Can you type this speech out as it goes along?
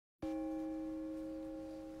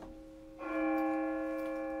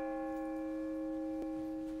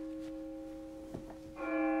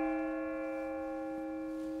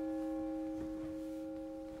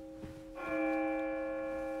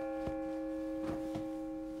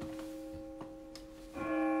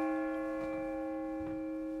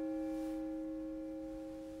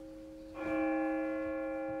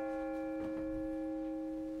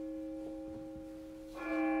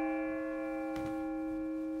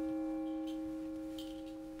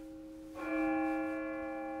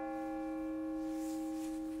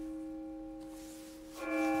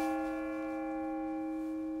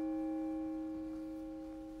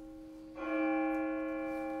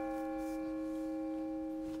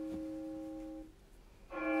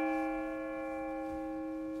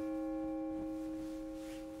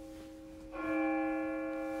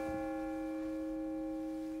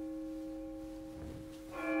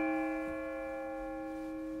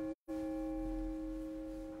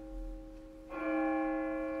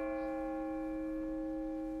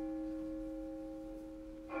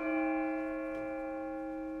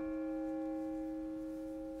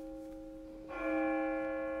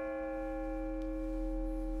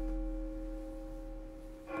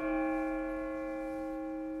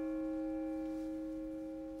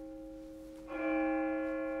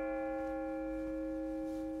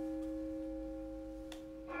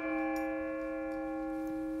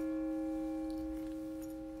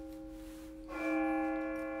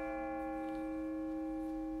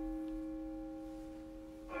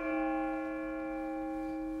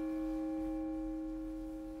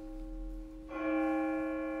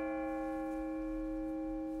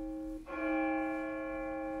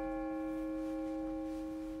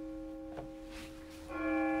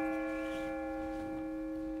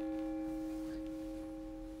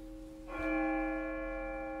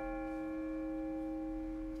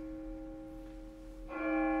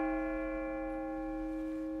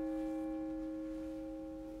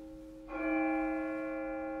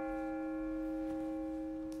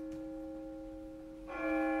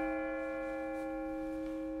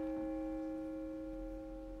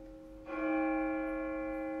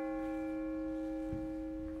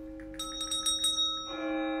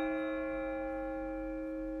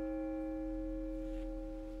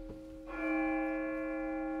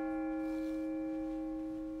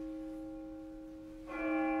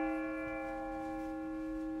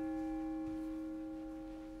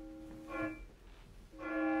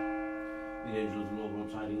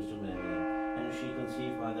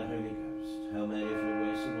conceived by the Holy Ghost. Hail Mary, full of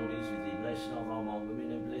grace, the Lord is with thee. Blessed art thou among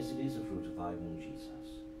women, and blessed is the fruit of thy womb,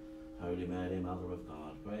 Jesus. Holy Mary, Mother of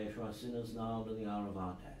God, pray for us sinners now and at the hour of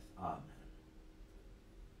our death. Amen.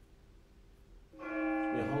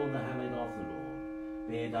 Behold the handmaid of the Lord.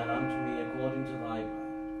 Be it done unto me according to thy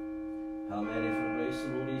word. Hail Mary, full of grace, the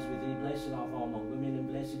Lord is with thee. Blessed art thou among women, and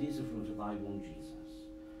blessed is the fruit of thy womb, Jesus.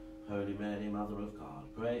 Holy Mary, Mother of God,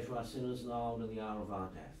 pray for us sinners now and at the hour of our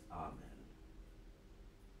death. Amen.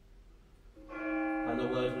 And the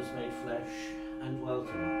Word was made flesh and dwelt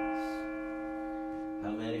among us.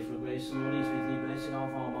 Hail Mary, full of grace, the Lord is with thee. Blessed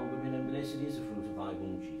art thou among women, and blessed is the fruit of thy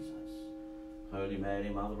womb, Jesus. Holy Mary,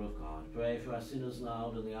 Mother of God, pray for us sinners now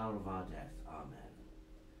and at the hour of our death. Amen.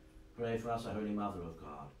 Pray for us, O Holy Mother of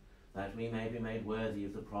God, that we may be made worthy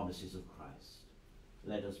of the promises of Christ.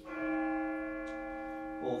 Let us pray.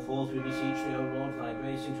 Call forth, we beseech thee, O Lord, thy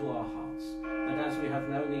grace into our hearts, that as we have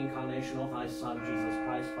known the incarnation of thy Son, Jesus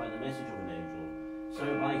Christ, by the message of an angel, so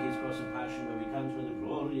by his cross and passion may we come to the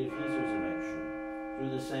glory of his resurrection,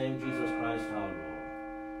 through the same Jesus Christ our Lord.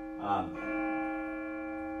 Amen.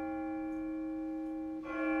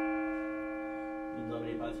 In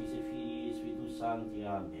nomine Patris et Filii et Spiritus Sancti.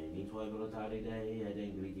 Amen. In tuae voluntate Dei, et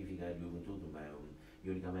in glorificare iuventutum meum,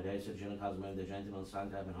 iunicam et esse genocas meum de gentilum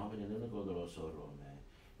sancta et homine in unico doloroso Rome.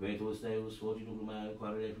 Quetus Deus, fortitudo meum,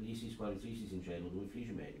 quare felicis, quare tristis in cielo, dui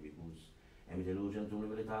figi medibus, emit elugentum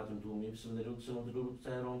libertatum tuum, ipsum deduxum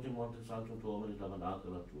deducterum, tim mortis sanctum tuum, et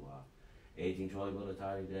tabernacula tua, et in joy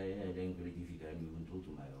voluntate Dei, et in glorificare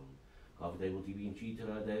iuventutum meum. Cavite tibi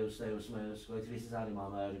incitera, Deus meus, quae tristis anima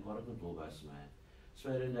mea, requara conturbas me.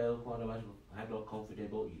 Spera in Deo, quando hablo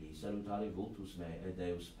confidebo illi, salutare vultus me, et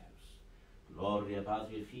Deus meus. Gloria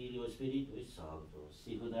Patri et Filio et Spiritui Sancto,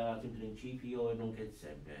 sic ut erat in principio et nunc et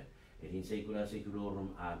semper, et in saecula saeculorum.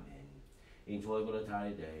 Amen. In tuae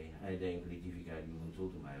voluntate Dei, et in glorificare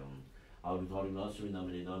iuventutum meum, auditorium nostrum in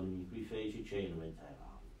nomine Domini, qui feci caelum et terra.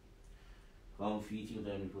 Confitio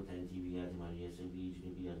de omnipotenti, Beati Maria,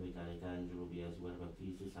 Semplicium, Beati Michael Angelo, Beati Juan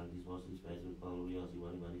Baptista, Sanctis Vostris Petrus, Paulo, Beati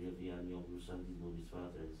Juan Maria, Vianney, Oblus Sanctis Nobis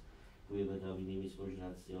Fratres, qui peccavinis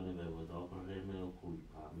cogitatione verbot, opere meo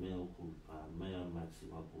culpa, mea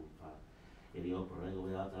maxima culpa. Et io prego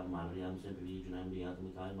Beata Mariam, Semplicium, Beati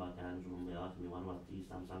Michael Archangelum, Beati Juan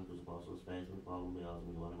Baptista, Sanctus Apostles Petrus, Paulo,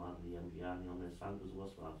 Beati Juan Maria, Vianney, omnes Sanctus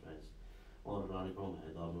Vos Fratres, orare pro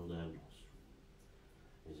me, Dominum Deum nostrum.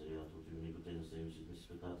 Miseria tutti omnipotens Deus, et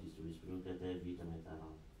misericordiatis tuis, producet et vitam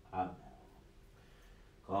aeternam. Amen.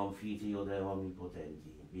 Confitio Deo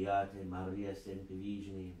omnipotenti, Beate Maria Semper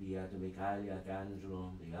Virgine, Beate Michael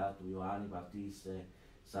Arcangelo, Beato Ioanni Baptiste,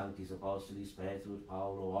 Sanctis Apostolis Petrus,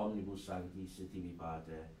 Paulo, omnibus sanctis et tibi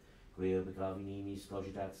pater, quae peccavi nimis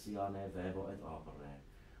cogitatione verbo et opere,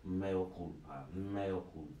 mea culpa,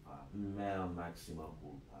 mea maxima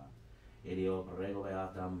culpa. Et io prego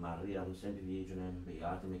Beatam Mariam Semper Virginem,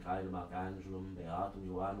 Beatum Michaelum Archangelum, Beatum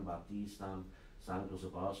Ioannem Baptistam, Sanctus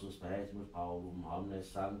Apostolus Petrus Paulum, omnes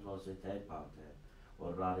sanctos et te pater,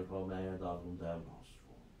 orare pro mea Dominum Deum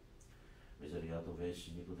nostrum. Misericordia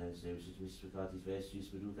vesti omnipotens Deus, et misericordiatis vestis,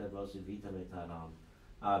 producet vos in vitam aeternam.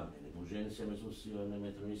 Amen. Et urgentiam et suscisionem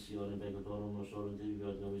et remissionem peccatorem nostrorum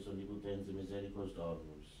tibiot nobis omnipotens misericors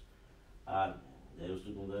Dominus. Amen. Deus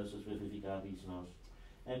tu conversus vivificabis nos,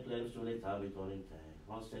 et plebs delectabitur in te,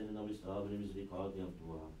 ostende nobis Domini misericordiam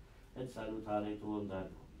tua, et salutare tuum da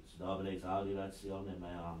nobis, Domine exaudi ratione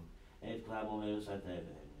meam, et clamo meus a te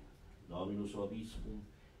venia. Dominus vobiscum,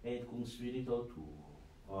 et cum spirito tuo,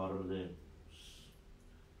 ordemus.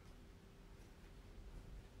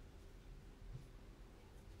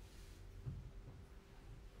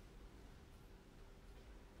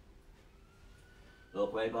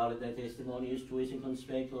 Loquae paret de testimoniis tuis in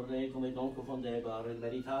conspector regum et non confondebar et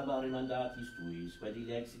meritabar mandatis tuis, quae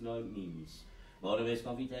dilexi nimis, voleves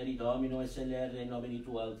confiteri Domino et celere in nomine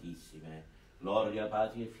tuo altissime. Gloria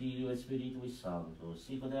Patri et Filio et Spiritui Sancto,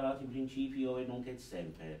 sic ut erat in principio et nunc et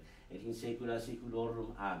semper, et in saecula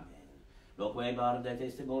saeculorum. Amen. Loquae paret de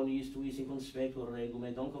testimoniis tuis in conspector regum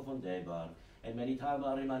et non confondebar et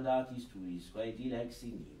meritabar mandatis tuis, quae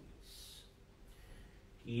dilexi nimis.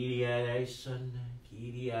 Kyrie eleison,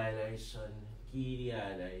 Kyrie eleison, Kyrie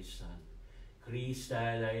eleison, Christe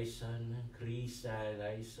eleison, Christe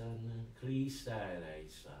eleison, Christe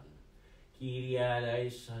eleison, Kyrie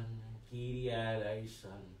eleison, Kyrie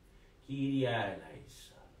eleison, Kyrie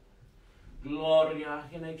eleison. Gloria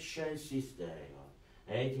in excelsis Deo,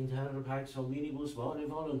 et in terra pax hominibus bone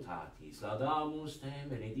voluntatis, laudamus te,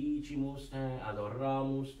 benedicimus te,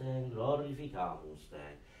 adoramus te, glorificamus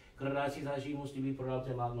te. Gratias agimus tibi pro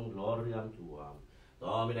autem magnum gloriam tuam.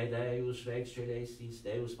 Domine Deus Rex Celestis,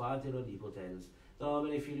 Deus Pater Omnipotens,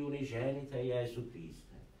 Domine Filii Unigenite Iesu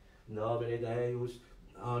Christe, Domine Deus,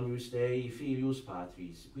 Agnus Dei, Filius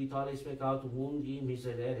Patris, qui tollis peccatum mundi,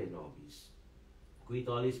 miserere nobis. Qui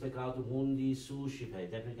tollis peccatum mundi, suscipe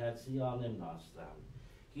deprecationem nostram.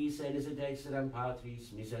 Qui sedes et dexteram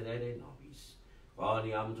Patris, miserere nobis.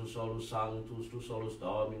 Quoniam tu solus sanctus, tu solus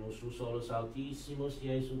Dominus, tu solus Altissimus,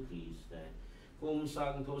 Iesu Christe, cum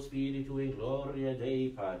Sancto Spiritu in gloria Dei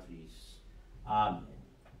Patris. Amen.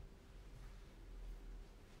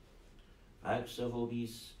 Pax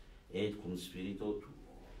vobis et cum spiritu tuo.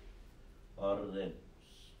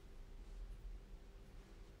 Ordemus.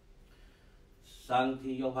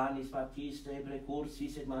 Sancti Ioannis Baptiste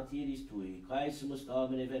precursis et martyris tui, quaesimus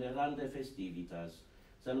Domine veneranda festivitas,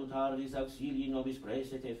 salutaris auxilii nobis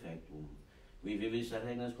pres et effectum, qui vivis et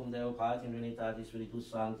regnas cum Deo Pater in unitatis Spiritus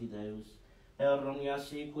Sancti Deus, per omnia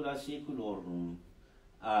saecula saeculorum.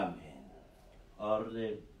 Amen.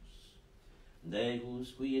 Ordemus.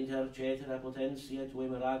 Deus, qui intercetera potentia tue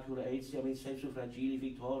miracula etiam in sepsu fragili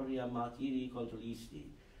victoria martyrii contulisti,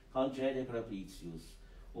 concede propitius,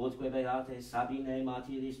 utque beate Sabinae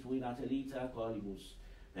martyris tui natalita colimus,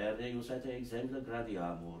 per Deus et exempla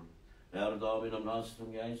gradiamur, per Dominum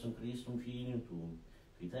nostrum Iesum Christum Filium tuum,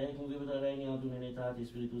 qui tecum vivit regnat in unitatis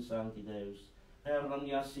Spiritus Sancti Deus, per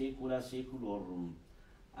omnia saecula saeculorum.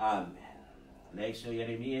 Amen. Lectio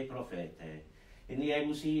Jeremiae prophete. In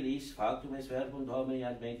niebus ilis factum est verbum Domini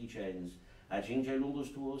ad me dicens, acinge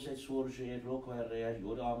lungus tuos et surge et loquere ad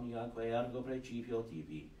iura omnia quae ergo principio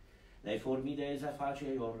tibi. Ne formides a face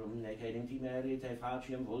eorum, ne cedem timere te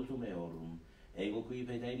faciem voltum eorum, ego qui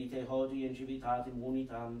pededi te hodie in civitatem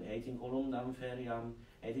unitam, et in columnam feriam,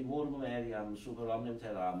 et in murmum aeriam super omnem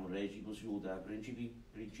terram, regibus Iuda,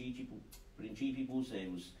 principibus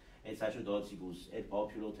eus, et sacerdotibus, et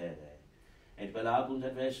populo terrae. Et velabunt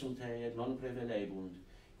adversum te, et non prevelebunt,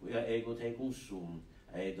 quia ego te cum sum,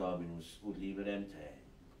 et Dominus, ut liberem te.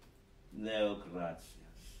 Neo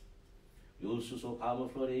gratias. Iussus opamo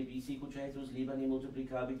florebis, cucetus Libani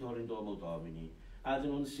multiplicabitor in domo Domini, ad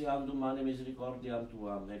annunciandum mane misericordiam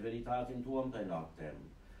tuam, et veritatem tuam per noctem.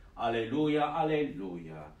 Alleluia,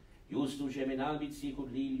 alleluia. Justus geminabit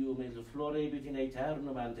sicut lilium, et florebit in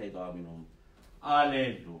aeternum ante Dominum.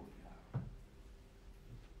 Alleluia.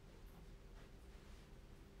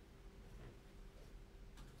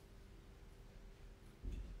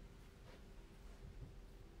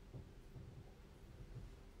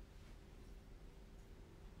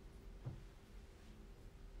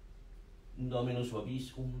 Dominus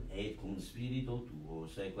vobiscum, et cum spiritu tuo,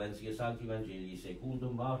 sequentia Sancti Evangelii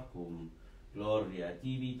secundum Marcum, gloria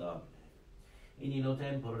tibi Domine. In illo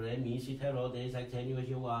tempore misit Herodes actenuet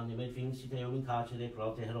Ioannem, et vincit eum in carcere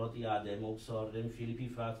prote Herodiadem uxorem Philippi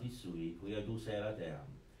fratris sui, qui adus erat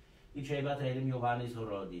eam. Dicebat elim Ioannis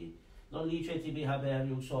Herodi, non licet tibi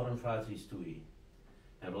haber uxorem fratris tui.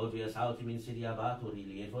 Herodias autem insidiabatur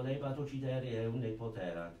illi, et volebat uccidere eum, et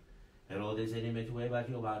poterat. Herodes enim etuebat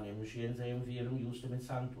Ioannem, scienteum virum justum et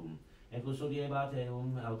sanctum, et custodiebat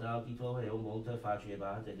eum, aut audito eum multa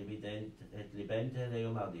faciebat, et libenter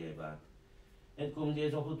eum audiebat. Et cum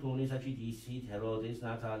dies opportunis accidissit Herodes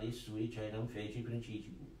natalis sui cenam feci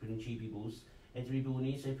principibus, et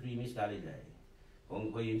tribunis et primis Galilae.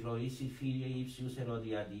 Conque introissit filia ipsius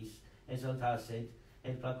Herodiadis, exaltasset,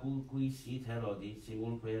 et placuquissit Herodis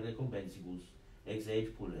simulque recompensibus, ex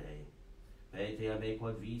et pulei. Pete a me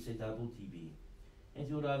quod vis et abo tibi. Et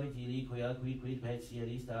juravit illi, quia quid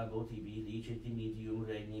petieris abo tibi, licet dimidium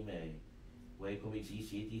regni mei. Quae cum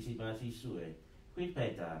exisit matis sue, quid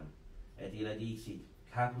petam? Et illa dixit,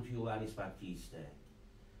 caput Ioannis Baptiste.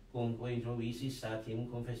 Cumque introvisis satim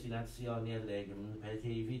confessinatione legum,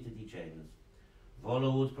 petevit dicens,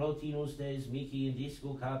 voluit protinus des mihi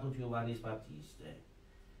indisco caput Ioannis Baptiste.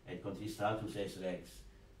 Et contristatus es rex,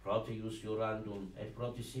 protius jurandum, et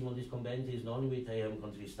protissimodis conventis non vit eam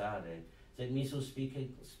contristare, sed missus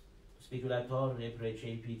speculatore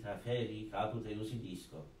precepit aferi caput eus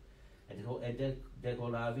indisco, et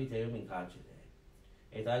decollavit eum in carcere.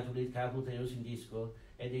 Et altulit caput eus indisco,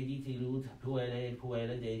 et edit illud puelle et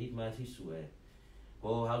puelle dedit matis sue.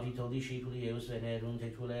 Quo audito discipuli eus venerunt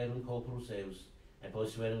et tulerunt corpus eus, et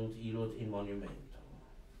posuerunt illud in monumento.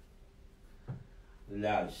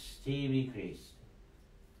 Laus tibi Christ.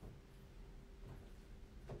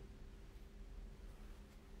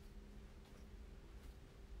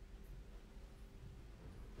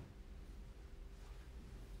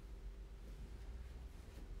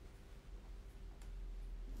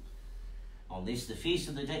 On this, the feast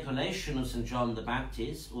of the Decollation of St. John the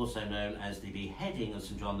Baptist, also known as the beheading of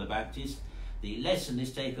St. John the Baptist, the lesson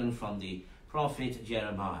is taken from the prophet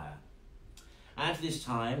Jeremiah. At this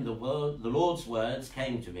time the Lord's words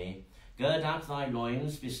came to me, Gird up thy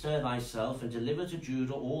loins, bestir thyself, and deliver to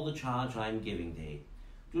Judah all the charge I am giving thee.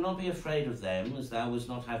 Do not be afraid of them, as thou wouldst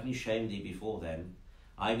not have me shame thee before them.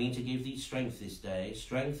 I mean to give thee strength this day,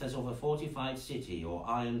 strength as of a fortified city, or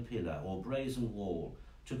iron pillar, or brazen wall,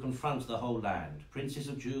 to confront the whole land, princes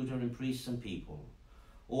of Judah and priests and people.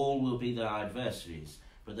 All will be thy adversaries,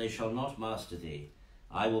 but they shall not master thee.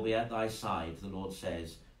 I will be at thy side, the Lord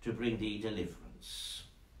says, to bring thee deliverance.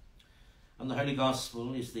 And the Holy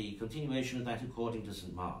Gospel is the continuation of that according to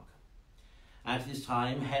St. Mark. At this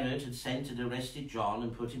time Herod had sent and arrested John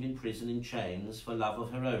and put him in prison in chains for love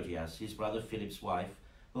of Herodias, his brother Philip's wife,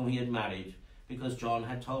 whom he had married, because John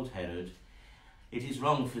had told Herod, It is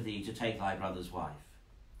wrong for thee to take thy brother's wife.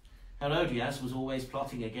 Herodias was always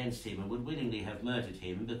plotting against him and would willingly have murdered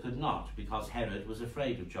him, but could not, because Herod was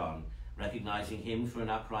afraid of John, recognizing him for an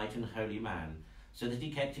upright and holy man, so that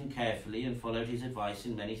he kept him carefully and followed his advice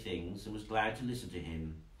in many things, and was glad to listen to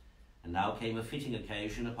him. And now came a fitting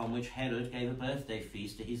occasion upon which Herod gave a birthday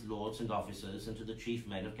feast to his lords and officers and to the chief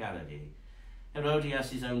men of Galilee.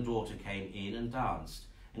 Herodias, his own daughter, came in and danced,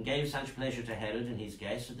 and gave such pleasure to Herod and his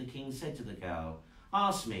guests that the king said to the girl,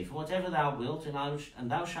 Ask me for whatever thou wilt,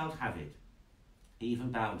 and thou shalt have it. He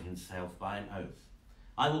even bound himself by an oath.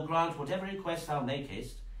 I will grant whatever request thou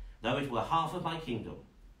makest, though it were half of my kingdom.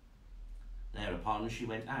 Thereupon she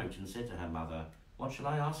went out and said to her mother, What shall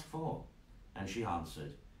I ask for? And she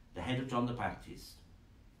answered, The head of John the Baptist.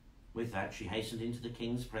 With that she hastened into the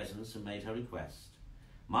king's presence and made her request.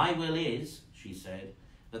 My will is, she said,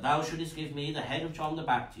 that thou shouldest give me the head of John the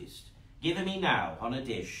Baptist. Give it me now on a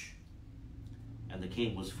dish. And the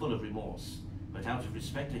king was full of remorse, but out of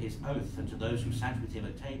respect to his oath and to those who sat with him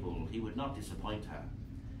at table, he would not disappoint her.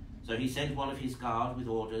 So he sent one of his guard with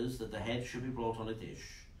orders that the head should be brought on a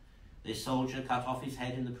dish. This soldier cut off his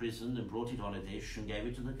head in the prison and brought it on a dish and gave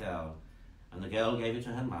it to the girl, and the girl gave it to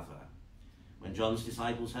her mother. When John's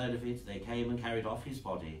disciples heard of it, they came and carried off his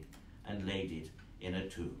body and laid it in a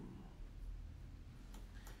tomb.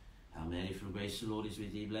 Hail Mary, full of grace, the Lord is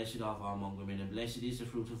with thee. Blessed art thou among women, and blessed is the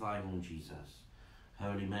fruit of thy womb, Jesus.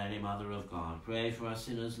 Holy Mary, Mother of God, pray for us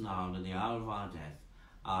sinners now and in the hour of our death.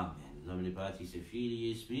 Amen. Nomine Patris et Filii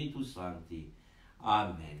et Spiritus Sancti.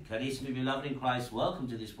 Amen. Carissimi beloved in Christ, welcome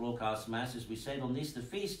to this broadcast Mass, as we said on this, the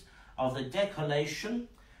feast of the Decollation,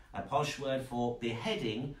 a posh word for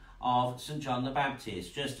beheading of St. John the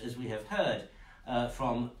Baptist, just as we have heard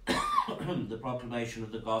from the proclamation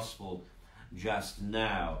of the Gospel just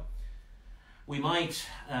now. We might,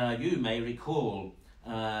 you may recall,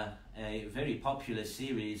 a very popular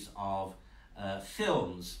series of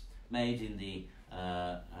films made in the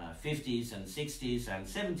 50s and 60s and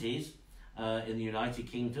 70s in the United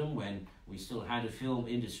Kingdom, when we still had a film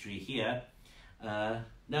industry here,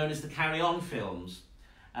 known as the Carry On films.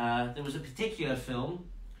 There was a particular film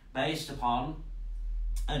based upon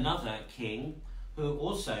another king who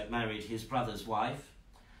also married his brother's wife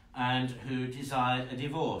and who desired a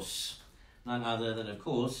divorce, none other than, of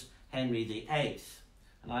course, Henry VIII.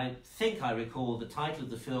 And I think I recall the title of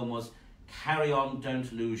the film was Carry On,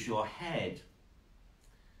 Don't Lose Your Head.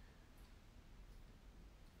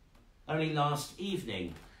 Only last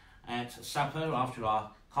evening at supper, after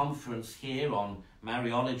our conference here on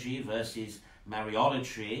Mariology versus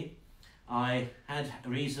Mariolatry, I had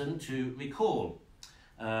reason to recall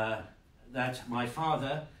that my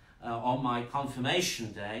father, on my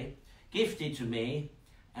confirmation day, gifted to me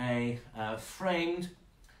a framed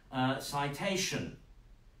citation.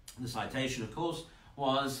 The citation, of course,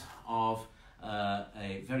 was of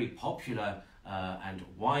a very popular and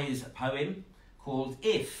wise poem called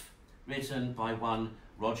If, written by one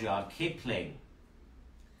Rudyard Kipling.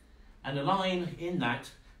 And a line in that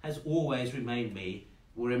has always remained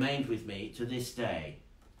with me to this day,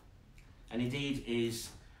 and indeed is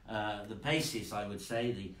the basis, I would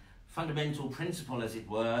say, the fundamental principle, as it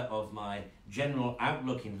were, of my general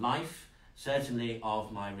outlook in life, certainly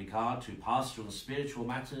of my regard to pastoral and spiritual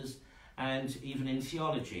matters, and even in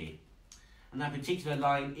theology. And that particular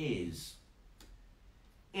line is,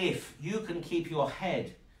 if you can keep your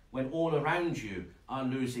head when all around you are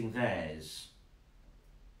losing theirs,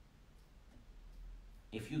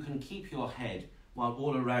 if you can keep your head while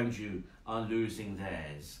all around you are losing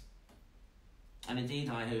theirs. And indeed,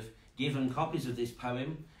 I have given copies of this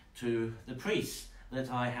poem to the priests that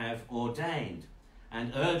I have ordained,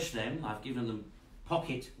 and urged them, I've given them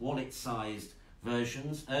pocket, wallet-sized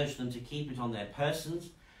versions, urged them to keep it on their persons,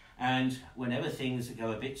 and whenever things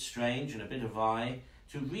go a bit strange and a bit awry,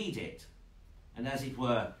 to read it, and as it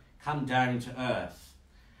were, come down to earth,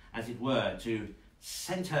 as it were, to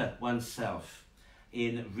centre oneself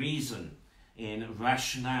in reason, in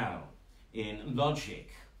rationale, in logic,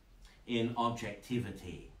 in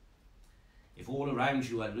objectivity. If all around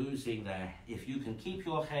you are losing if you can keep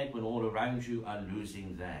your head when all around you are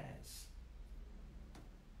losing theirs.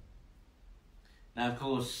 Now, of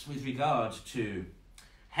course, with regard to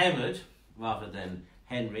Herod, rather than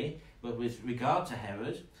Henry, but with regard to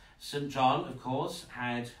Herod, St. John, of course,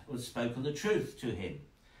 had spoken the truth to him,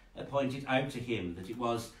 pointed out to him that it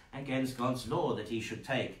was against God's law that he should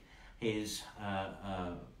take his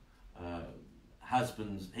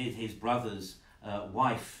his brother's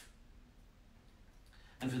wife.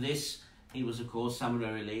 And for this, he was, of course,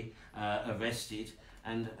 summarily arrested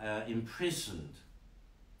and imprisoned.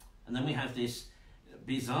 And then we have this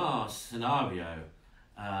bizarre scenario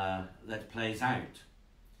that plays out.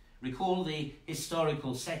 Recall the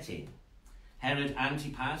historical setting. Herod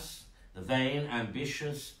Antipas, the vain,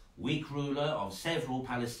 ambitious, weak ruler of several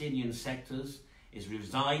Palestinian sectors, is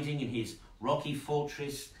residing in his rocky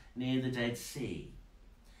fortress near the Dead Sea.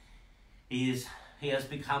 He has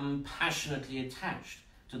become passionately attached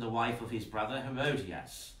to the wife of his brother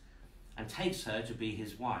Herodias and takes her to be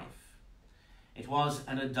his wife. It was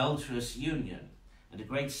an adulterous union and a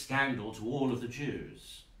great scandal to all of the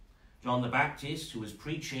Jews. John the Baptist, who was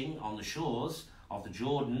preaching on the shores of the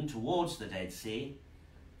Jordan towards the Dead Sea,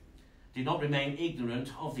 did not remain ignorant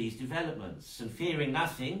of these developments, and fearing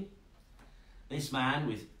nothing, this man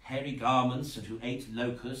with hairy garments and who ate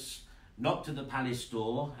locusts knocked at the palace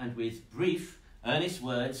door and with brief, earnest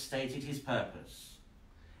words stated his purpose.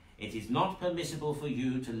 It is not permissible for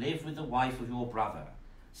you to live with the wife of your brother.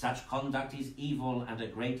 Such conduct is evil and a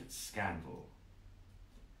great scandal.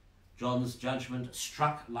 John's judgment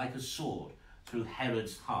struck like a sword through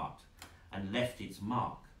Herod's heart and left its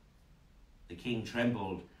mark. The king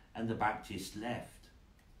trembled and the Baptist left.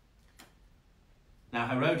 Now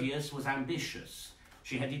Herodias was ambitious.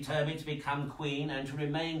 She had determined to become queen and to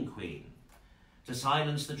remain queen, to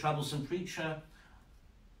silence the troublesome preacher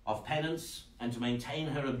of penance and to maintain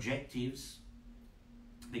her objectives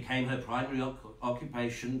became her primary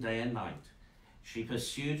occupation day and night. She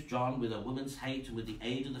pursued John with a woman's hate and with the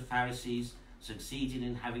aid of the Pharisees succeeded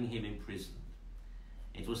in having him imprisoned.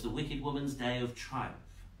 It was the wicked woman's day of triumph.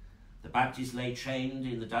 The Baptist lay chained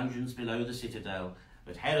in the dungeons below the citadel,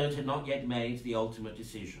 but Herod had not yet made the ultimate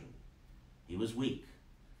decision. He was weak.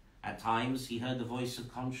 At times he heard the voice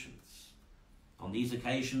of conscience. On these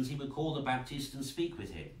occasions he would call the Baptist and speak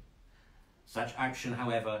with him. Such action,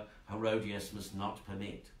 however, Herodias must not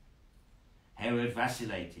permit. Herod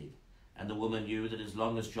vacillated, and the woman knew that as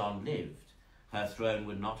long as John lived, her throne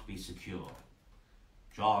would not be secure.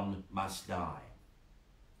 John must die.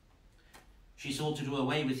 She sought to do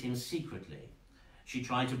away with him secretly. She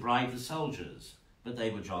tried to bribe the soldiers, but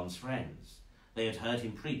they were John's friends. They had heard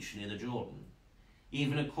him preach near the Jordan.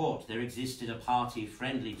 Even at court there existed a party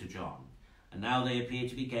friendly to John, and now they appeared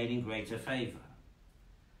to be gaining greater favour.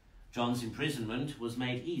 John's imprisonment was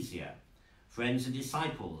made easier. Friends and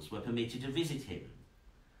disciples were permitted to visit him,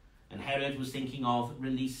 and Herod was thinking of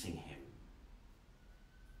releasing him.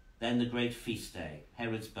 Then the great feast day,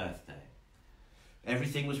 Herod's birthday.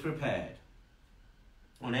 Everything was prepared.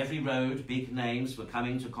 On every road, big names were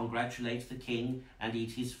coming to congratulate the king and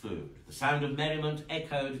eat his food. The sound of merriment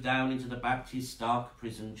echoed down into the Baptist's dark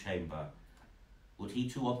prison chamber. Would he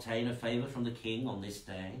too obtain a favour from the king on this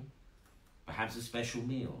day? Perhaps a special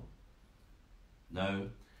meal? No,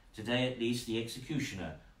 today at least the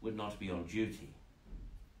executioner would not be on duty.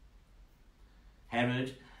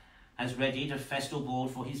 Herod has readied a festal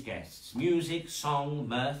board for his guests. Music, song,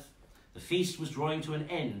 mirth. The feast was drawing to an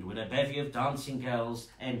end when a bevy of dancing girls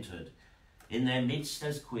entered. In their midst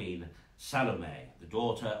as queen, Salome, the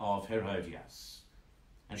daughter of Herodias.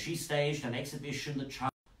 And she staged an exhibition that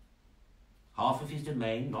charmed half of his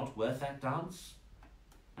domain not worth that dance?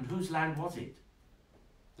 And whose land was it?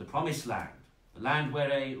 The promised land, the land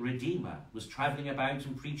where a Redeemer was travelling about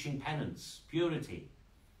and preaching penance, purity.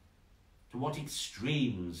 To what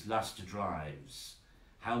extremes lust drives!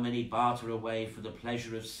 How many barter away for the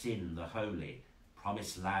pleasure of sin the holy,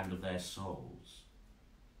 promised land of their souls.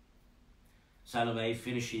 Salome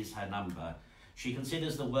finishes her number. She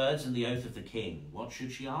considers the words and the oath of the king. What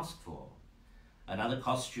should she ask for? Another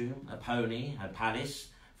costume, a pony, a palace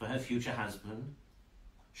for her future husband?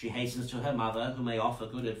 She hastens to her mother, who may offer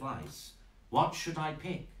good advice. What should I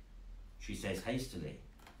pick? She says hastily.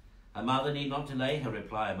 Her mother need not delay her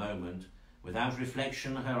reply a moment. Without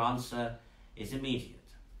reflection, her answer is immediate.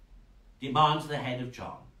 Demand the head of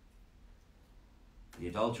John. The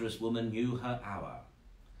adulterous woman knew her hour.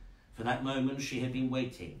 For that moment she had been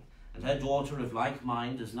waiting, and her daughter of like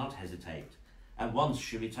mind does not hesitate. At once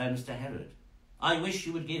she returns to Herod. I wish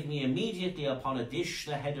you would give me immediately upon a dish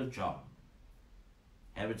the head of John.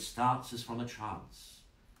 Herod starts as from a trance.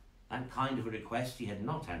 That kind of a request he had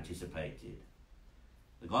not anticipated.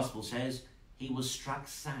 The Gospel says he was struck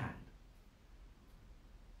sad.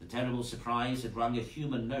 The terrible surprise had rung a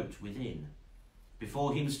human note within.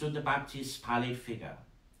 Before him stood the Baptist's pallid figure.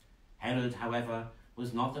 Herod, however,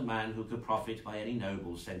 was not the man who could profit by any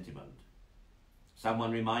noble sentiment.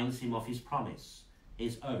 Someone reminds him of his promise,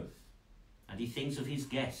 his oath, and he thinks of his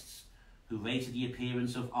guests who rated the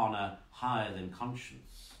appearance of honour higher than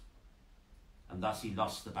conscience. And thus he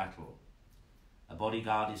lost the battle. A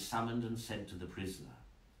bodyguard is summoned and sent to the prisoner.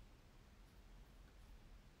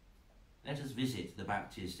 Let us visit the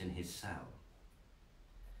Baptist in his cell.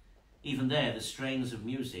 Even there the strains of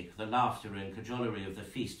music, the laughter and cajolery of the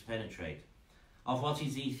feast penetrate. Of what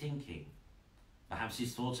is he thinking? Perhaps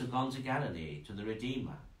his thoughts have gone to Galilee, to the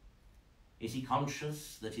Redeemer. Is he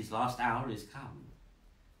conscious that his last hour is come?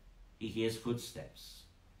 He hears footsteps.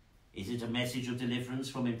 Is it a message of deliverance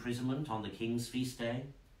from imprisonment on the king's feast day?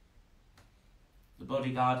 The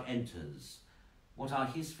bodyguard enters. What are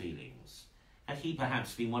his feelings? Had he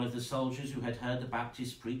perhaps been one of the soldiers who had heard the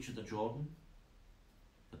Baptist preach at the Jordan?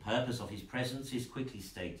 The purpose of his presence is quickly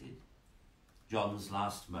stated. John's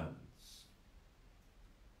last moments.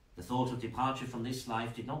 The thought of departure from this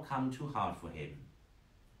life did not come too hard for him.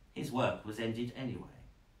 His work was ended anyway.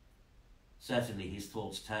 Certainly his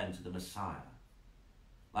thoughts turned to the Messiah.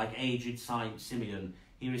 Like aged Simeon,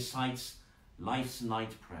 he recites life's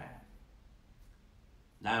night prayer.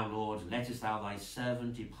 Now, Lord, lettest thou thy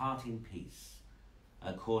servant depart in peace,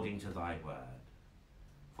 according to thy word.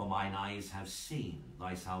 For mine eyes have seen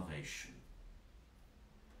thy salvation.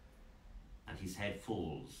 And his head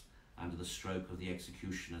falls under the stroke of the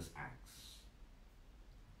executioner's axe.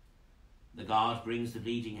 The guard brings the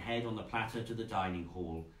bleeding head on the platter to the dining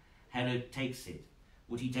hall. Herod takes it.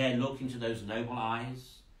 Would he dare look into those noble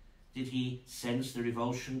eyes? Did he sense the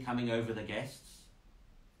revulsion coming over the guests?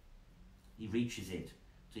 He reaches it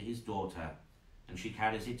to his daughter, and she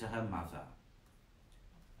carries it to her mother.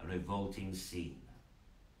 A revolting scene.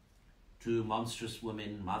 Two monstrous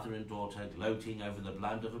women, mother and daughter, gloating over the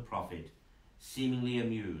blood of a prophet, seemingly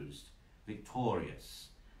amused, victorious,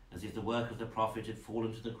 as if the work of the prophet had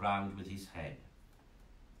fallen to the ground with his head.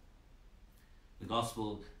 The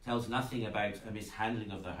Gospel tells nothing about a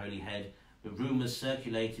mishandling of the holy head, but rumours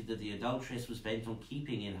circulated that the adulteress was bent on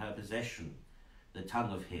keeping in her possession the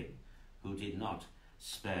tongue of him who did not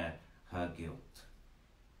spare her guilt.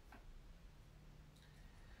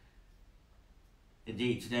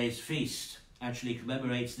 Indeed, today's feast actually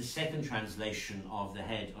commemorates the second translation of the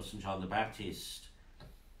head of St. John the Baptist,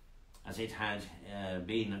 as it had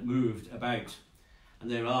been moved about. And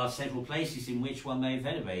there are several places in which one may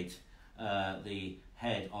venerate the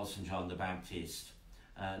head of St. John the Baptist.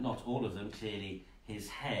 Not all of them, clearly his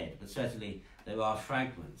head, but certainly there are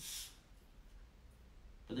fragments.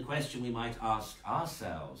 But the question we might ask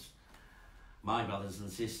ourselves, my brothers and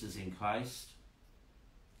sisters in Christ,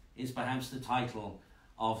 is perhaps the title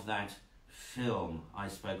of that film I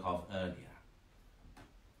spoke of earlier.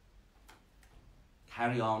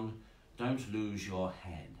 Carry on, don't lose your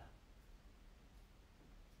head.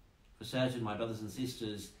 For certain, my brothers and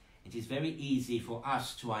sisters, it is very easy for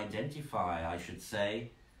us to identify, I should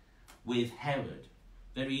say, with Herod.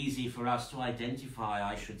 Very easy for us to identify,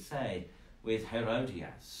 I should say, with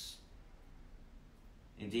Herodias.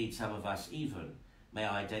 Indeed, some of us even may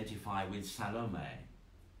identify with Salome.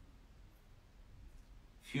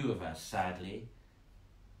 Few of us, sadly,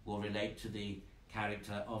 will relate to the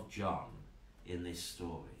character of John in this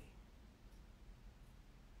story.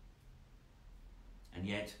 And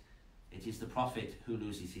yet, it is the prophet who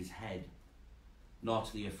loses his head,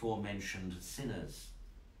 not the aforementioned sinners.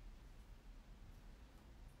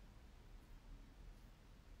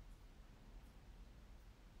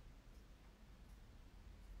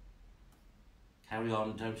 Carry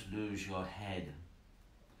on, don't lose your head.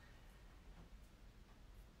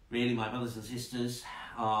 Really, my brothers and sisters,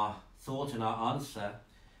 our thought and our answer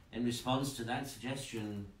in response to that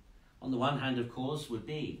suggestion, on the one hand, of course, would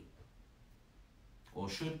be, or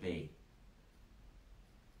should be,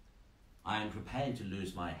 I am prepared to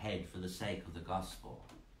lose my head for the sake of the gospel.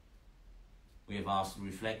 We have asked and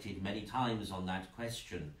reflected many times on that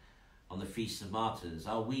question on the Feast of Martyrs.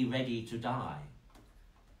 Are we ready to die?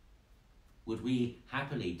 Would we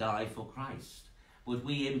happily die for Christ? Would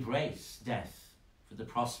we embrace death for the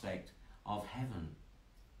prospect of heaven?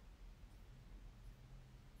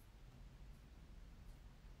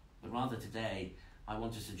 But rather today, I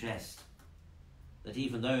want to suggest that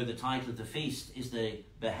even though the title of the feast is the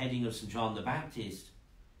beheading of St. John the Baptist,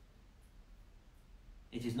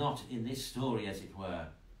 It is not in this story, as it were,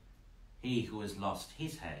 he who has lost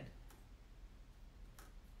his head,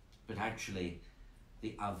 but actually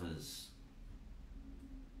the others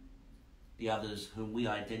whom we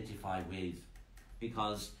identify with,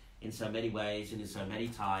 because in so many ways and in so many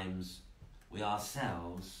times we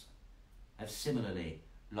ourselves have similarly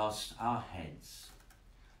lost our heads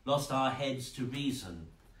to reason,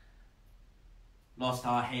 lost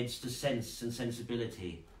our heads to sense and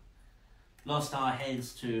sensibility, lost our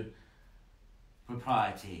heads to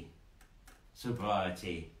propriety,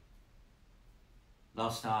 sobriety,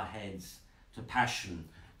 lost our heads to passion,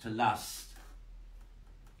 to lust.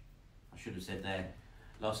 I should have said there,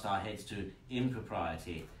 lost our heads to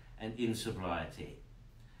impropriety and insobriety,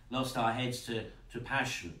 lost our heads to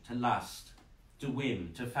passion, to lust, to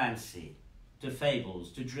whim, to fancy, to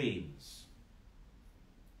fables, to dreams,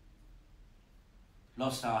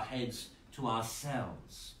 lost our heads to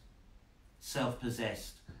ourselves,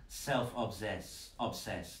 self-possessed,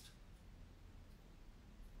 self-obsessed,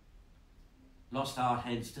 lost our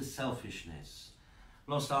heads to selfishness,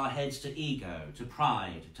 lost our heads to ego, to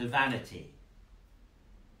pride, to vanity,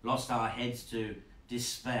 lost our heads to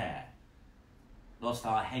despair, lost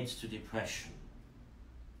our heads to depression.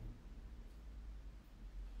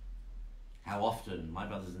 How often, my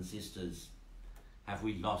brothers and sisters, have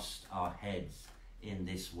we lost our heads in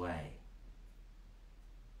this way?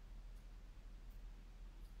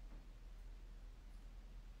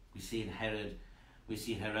 We see in Herod, we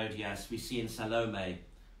see in Herodias, we see in Salome,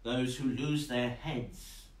 those who lose their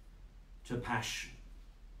heads to passion.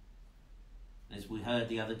 As we heard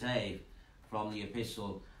the other day from the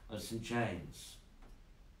epistle of St. James,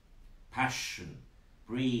 passion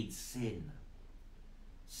breeds sin.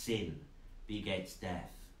 Sin begets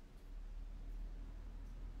death.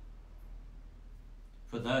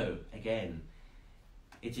 For though, again,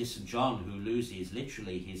 it is St. John who loses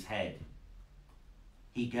literally his head,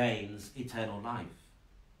 he gains eternal life.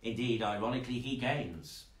 Indeed, ironically, he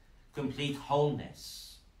gains complete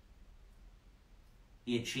wholeness.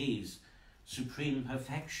 He achieves supreme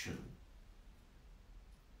perfection,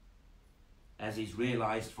 as is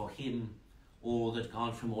realized for him all that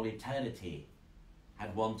God from all eternity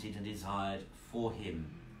had wanted and desired for him,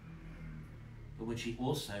 but which he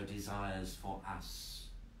also desires for us.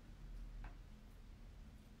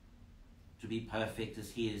 To be perfect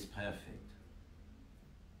as he is perfect.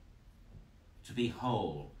 To be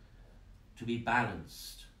whole, to be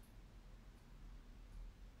balanced,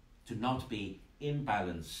 to not be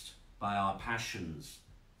imbalanced by our passions,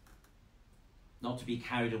 not to be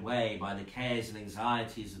carried away by the cares and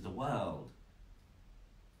anxieties of the world,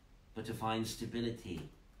 but to find stability,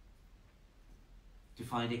 to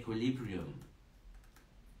find equilibrium,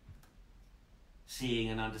 seeing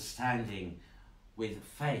and understanding with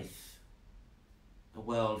faith the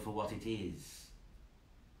world for what it is,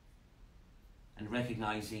 and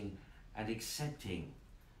recognizing and accepting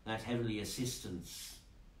that heavenly assistance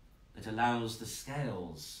that allows the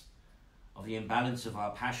scales of the imbalance of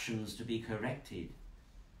our passions to be corrected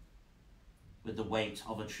with the weight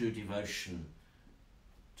of a true devotion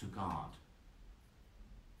to God.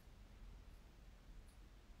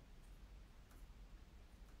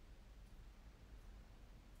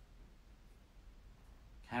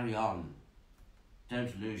 Carry on.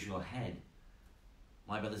 Don't lose your head.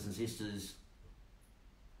 My brothers and sisters,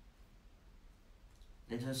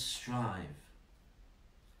 let us strive.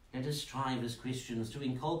 Let us strive as Christians to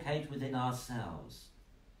inculcate within ourselves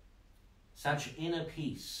such inner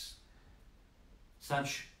peace,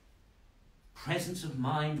 such presence of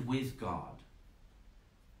mind with God,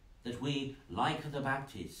 that we, like the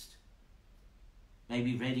Baptist, may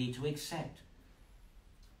be ready to accept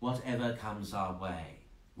whatever comes our way,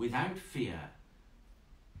 without fear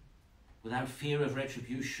of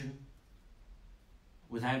retribution,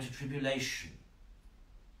 without tribulation,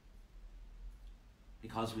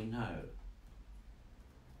 because we know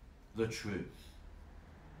the truth,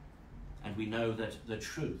 and we know that the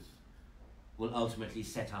truth will ultimately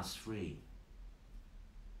set us free.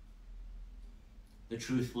 The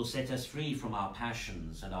truth will set us free from our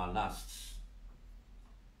passions and our lusts.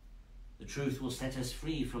 The truth will set us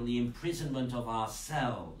free from the imprisonment of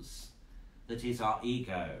ourselves, that is our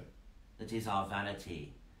ego, that is our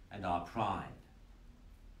vanity and our pride.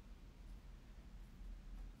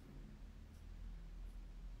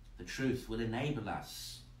 The truth will enable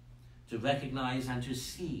us to recognize and to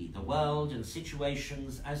see the world and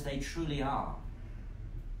situations as they truly are.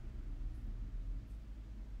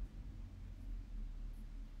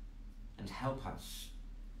 And help us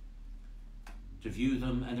to view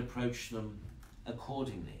them and approach them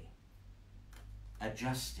accordingly,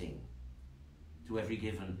 adjusting to every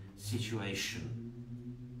given situation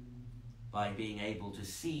by being able to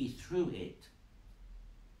see through it.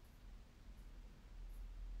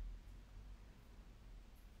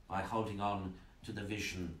 By holding on to the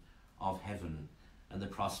vision of heaven and the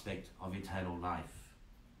prospect of eternal life.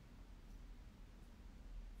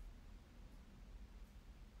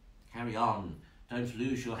 Carry on. Don't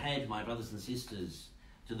lose your head, my brothers and sisters,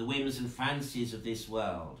 to the whims and fancies of this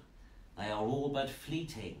world. They are all but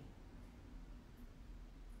fleeting.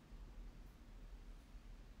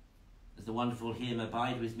 As the wonderful hymn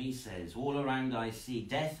Abide With Me says, all around I see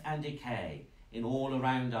death and decay, in all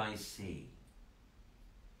around I see.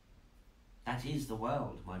 That is the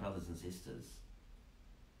world, my brothers and sisters.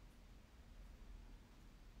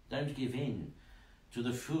 Don't give in to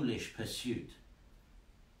the foolish pursuit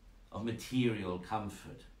of material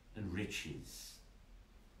comfort and riches.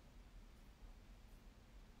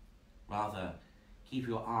 Rather, keep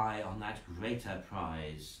your eye on that greater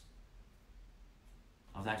prize,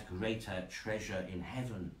 of that greater treasure in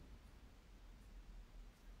heaven,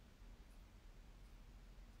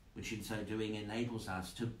 which in so doing enables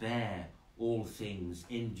us to bear all things,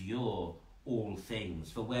 endure all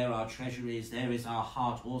things. For where our treasure is, there is our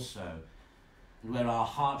heart also. And where our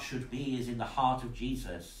heart should be is in the heart of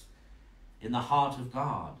Jesus, in the heart of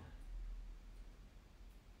God.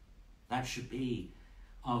 That should be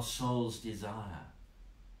our soul's desire.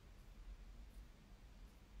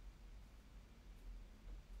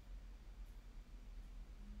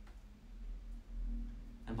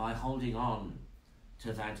 And by holding on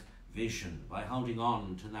to that vision, by holding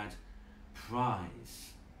on to that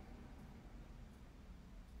prize,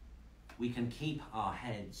 we can keep our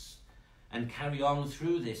heads and carry on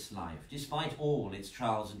through this life, despite all its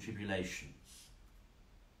trials and tribulations.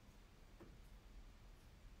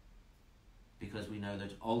 Because we know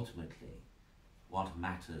that ultimately what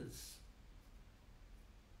matters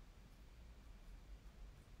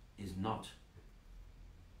is not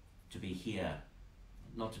to be here,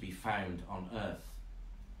 not to be found on earth,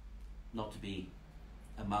 not to be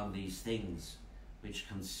among these things which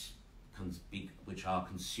are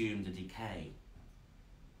consumed and decay,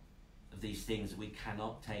 of these things that we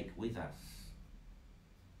cannot take with us.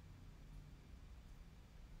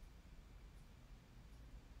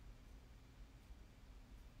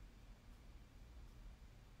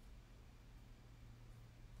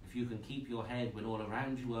 If you can keep your head when all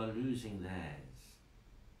around you are losing theirs,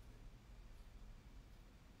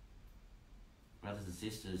 brothers and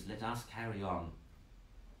sisters, let us carry on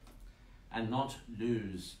and not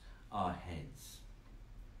lose our heads,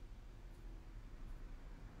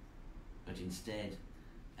 but instead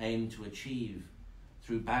aim to achieve,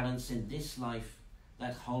 through balance in this life,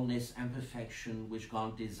 that wholeness and perfection which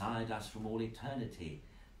God desired us from all eternity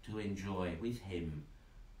to enjoy with him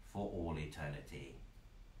for all eternity.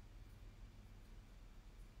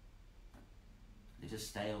 Let us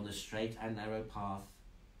stay on the straight and narrow path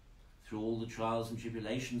through all the trials and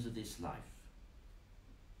tribulations of this life,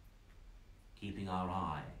 keeping our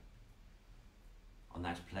eye on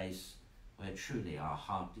that place where truly our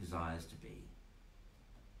heart desires to be.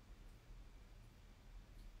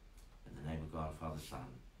 In the name of God, Father, Son,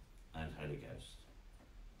 and Holy Ghost.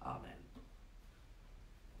 Amen.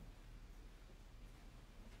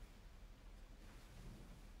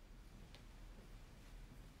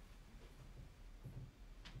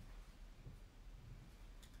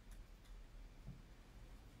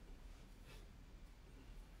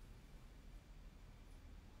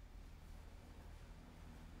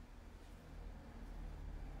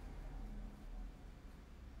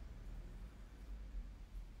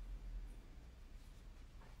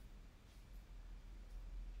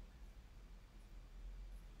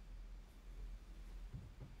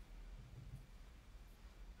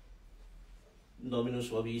 Dominus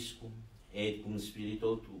vobiscum, et cum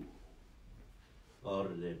spirito tuo.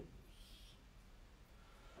 Ordemus.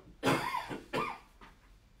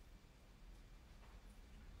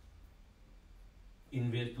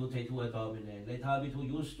 In virtute tua, Domine, let habitu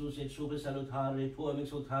justus et super salutare tuam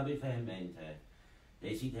exultabit vehemente,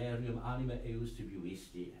 desiderrium anima eus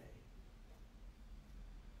tribuisti.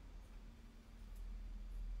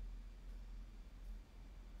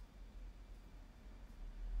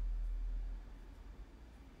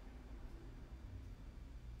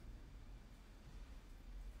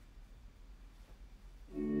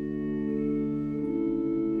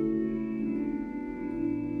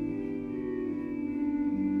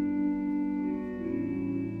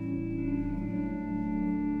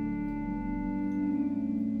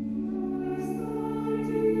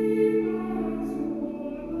 Thank you.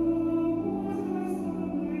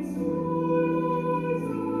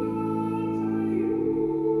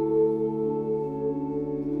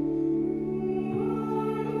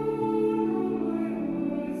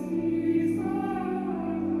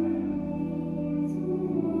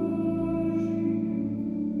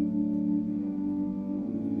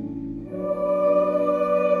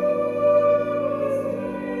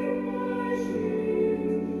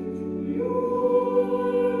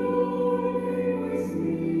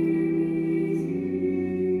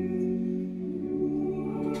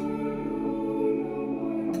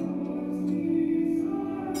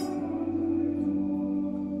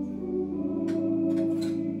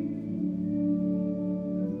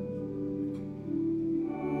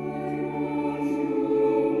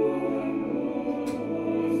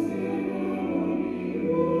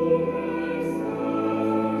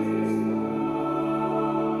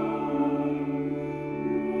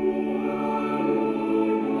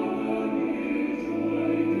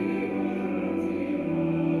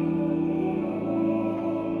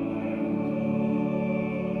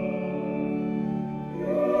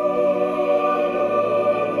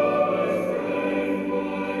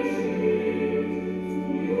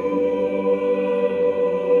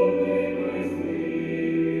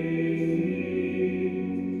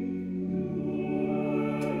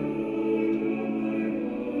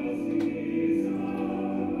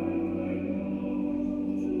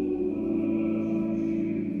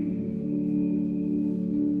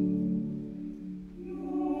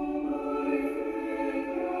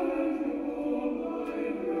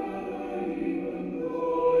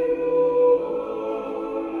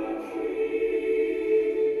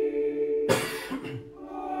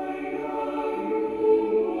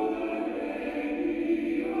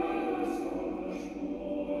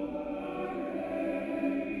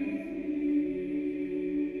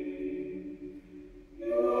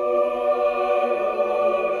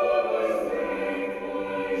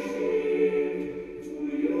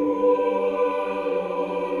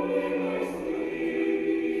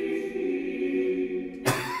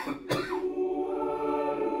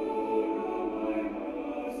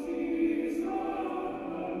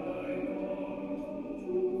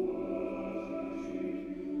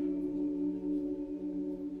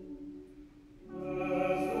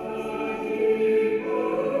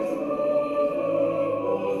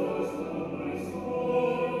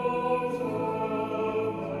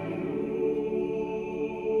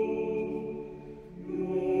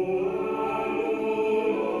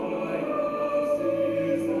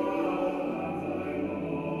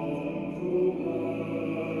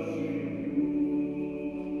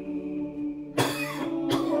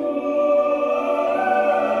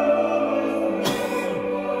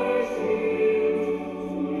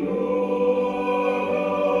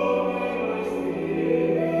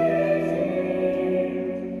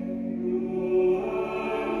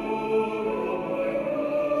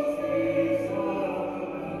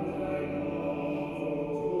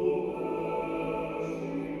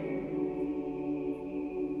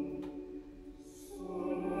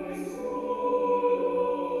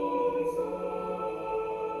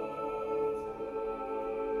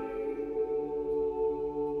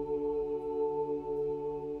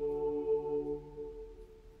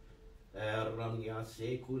 omnia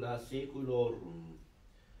saecula saeculorum.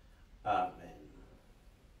 Amen.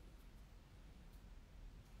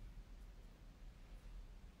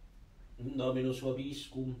 Dominus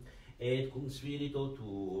vobiscum, et cum spirito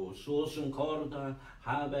tuo, sursum corda,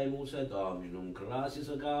 habemus et Dominum, gratias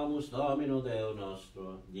agamus Domino Deo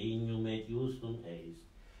nostro, dignum et justum est.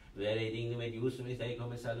 Vere dignum et justum est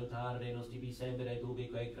ecum salutare nos tibi semper et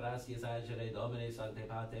ubique et gratias agere Domine Sancte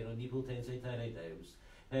Pater omnipotens aeterni Deus,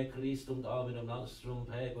 per Christum Dominum nostrum,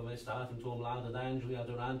 per quum estatum tuum laudat angeli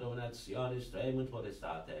adorando nationis tremunt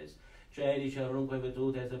potestates, celi cerunque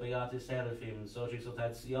virtutes et beatis seraphim, soci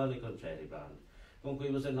exaltatione concedibant, con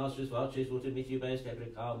quibus et nostris voces ut mitibus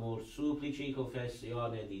deprecamur, supplici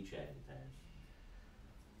confessione dicentes.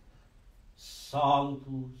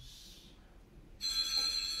 Sanctus,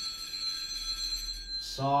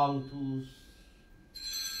 Sanctus,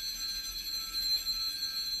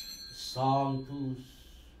 Sanctus,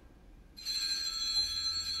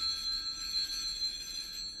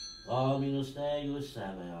 Dominus Deus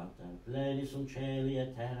Sabaoth, pleni sunt celi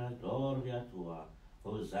et terra gloria tua,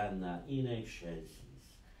 Hosanna in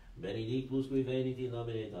excelsis. Benedictus qui venit in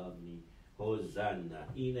nomine Domini, Hosanna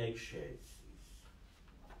in excelsis.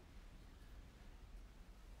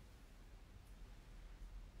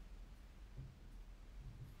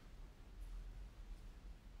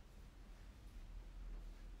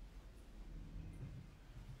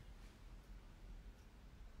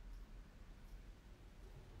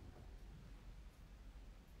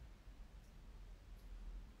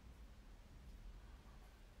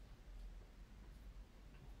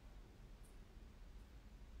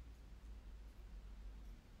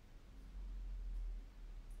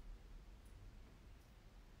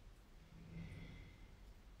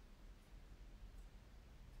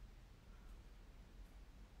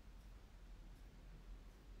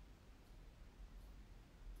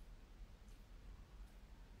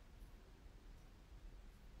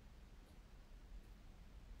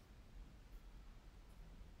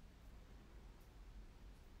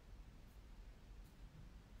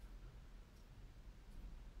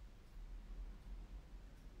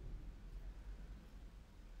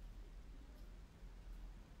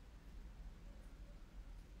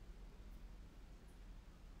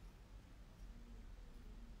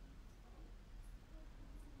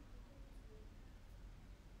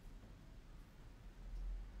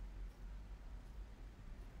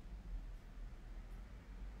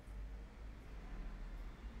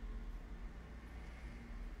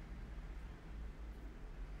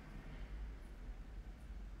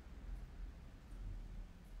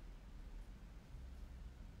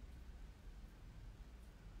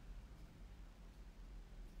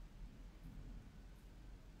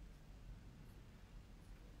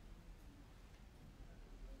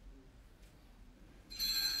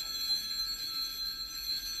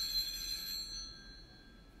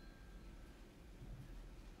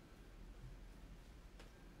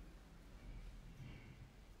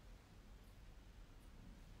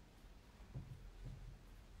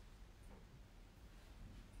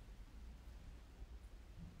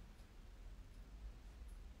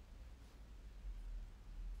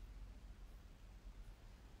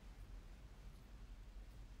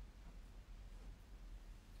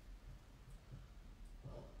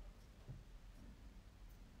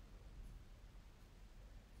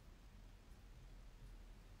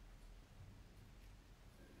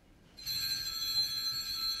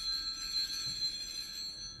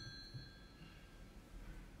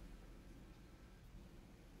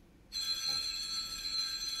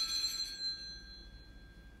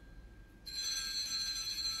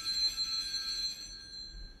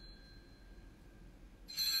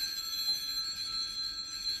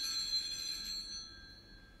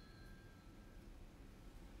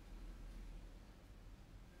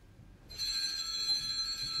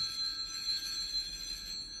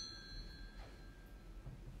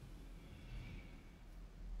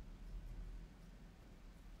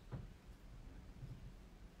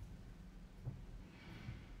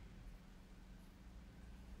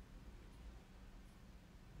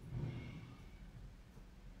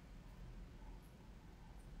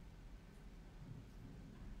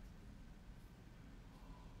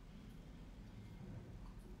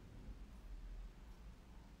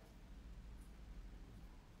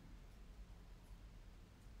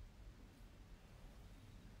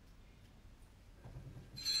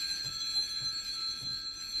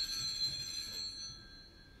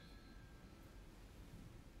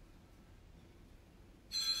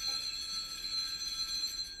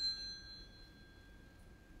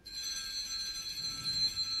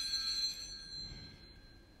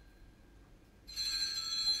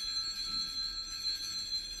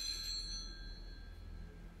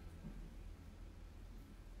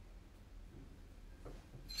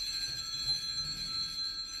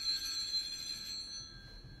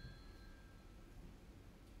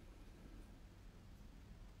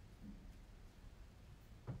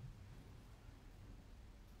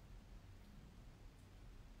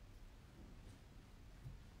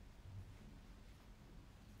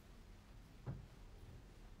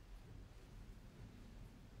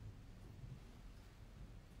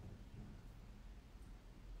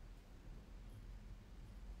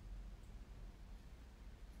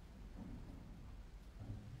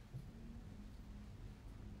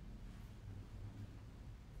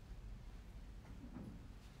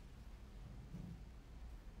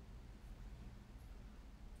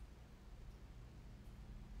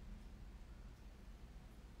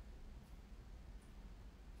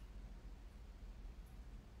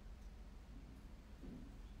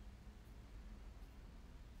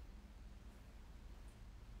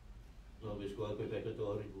 quoque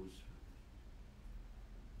peccatoribus.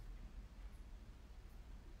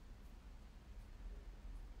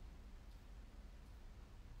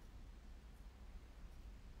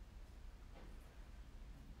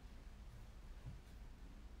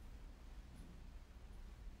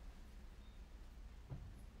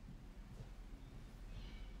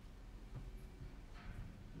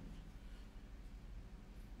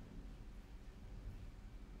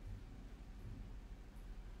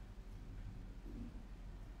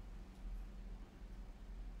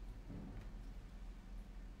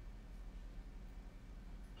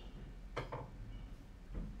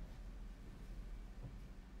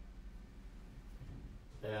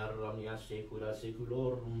 Per omnia saecula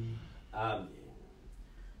saeculorum. Amen.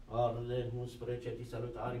 Ordemus precepti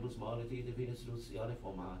salutaribus moliti divina soluzione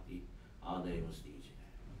formati. Ademus dicere.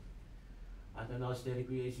 Ad nostri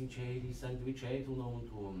qui es in celi sanctificetur nomen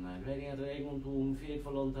tuum, veniat regnum tuum, fiat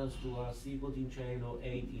voluntas tua, sicut in cielo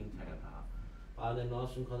et in terra. Padre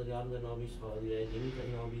nostrum quotidianum de nobis hodie, et dimitte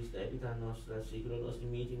nobis debita nostra, sicut nos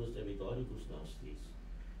dimittimus debitoribus nostris.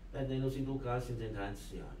 Et ne nos inducas in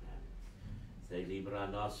tentatione, sed libera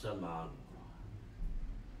nos a malo.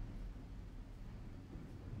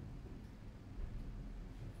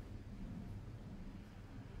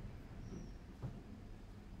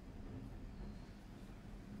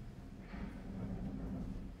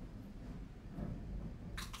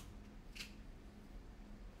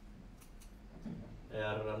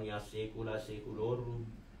 Per omnia saecula saeculorum.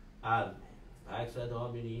 Amen. Pax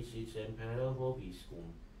Domini sit semper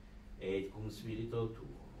vobiscum, et cum spirito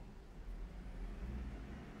tuo.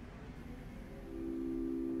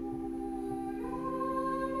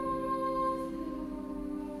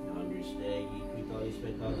 Agnus Dei, qui tollis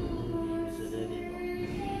peccatum mundi, miserere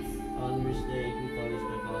nobis. Agnus Dei, qui tollis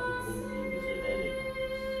peccatum mundi, miserere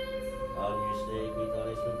nobis. Agnus Dei, qui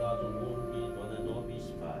tollis peccatum mundi, dona nobis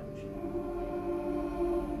pace.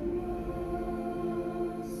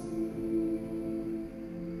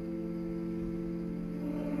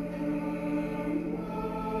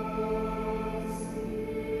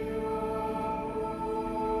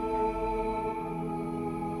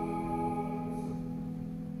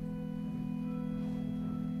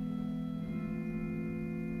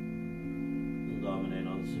 Domine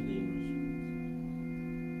non sendimus.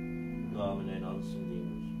 Domine non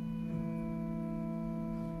sendimus.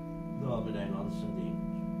 Domine non sendimus.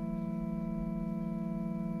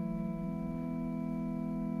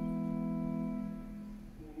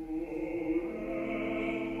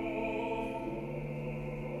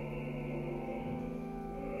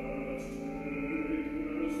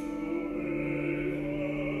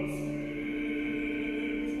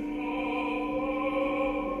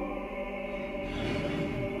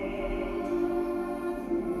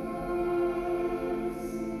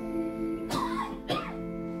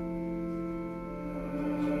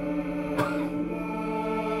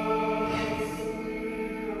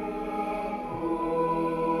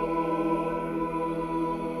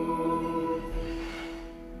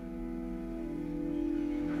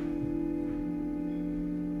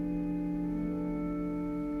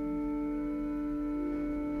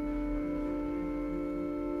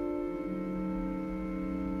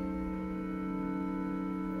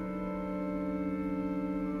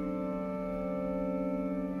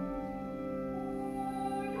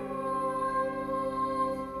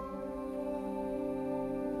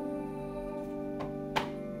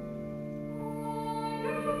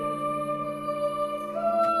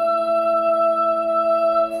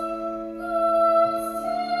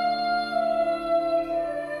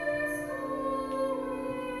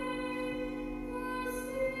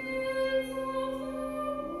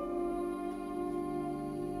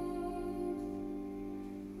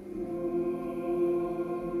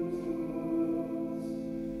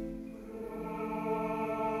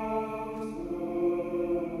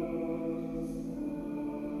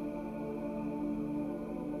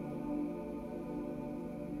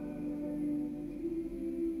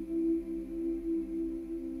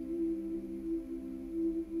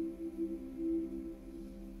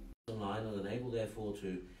 Therefore,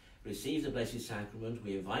 to receive the Blessed Sacrament,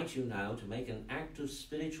 we invite you now to make an act of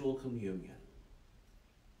spiritual communion.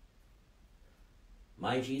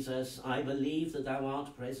 My Jesus, I believe that thou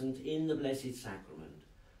art present in the Blessed Sacrament.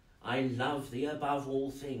 I love thee above all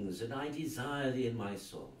things, and I desire thee in my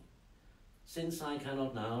soul. Since I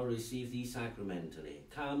cannot now receive thee sacramentally,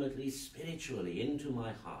 come at least spiritually into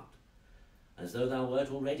my heart. As though thou wert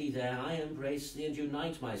already there, I embrace thee and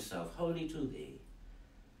unite myself wholly to thee.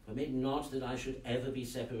 Permit not that I should ever be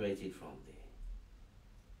separated from thee.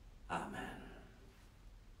 Amen.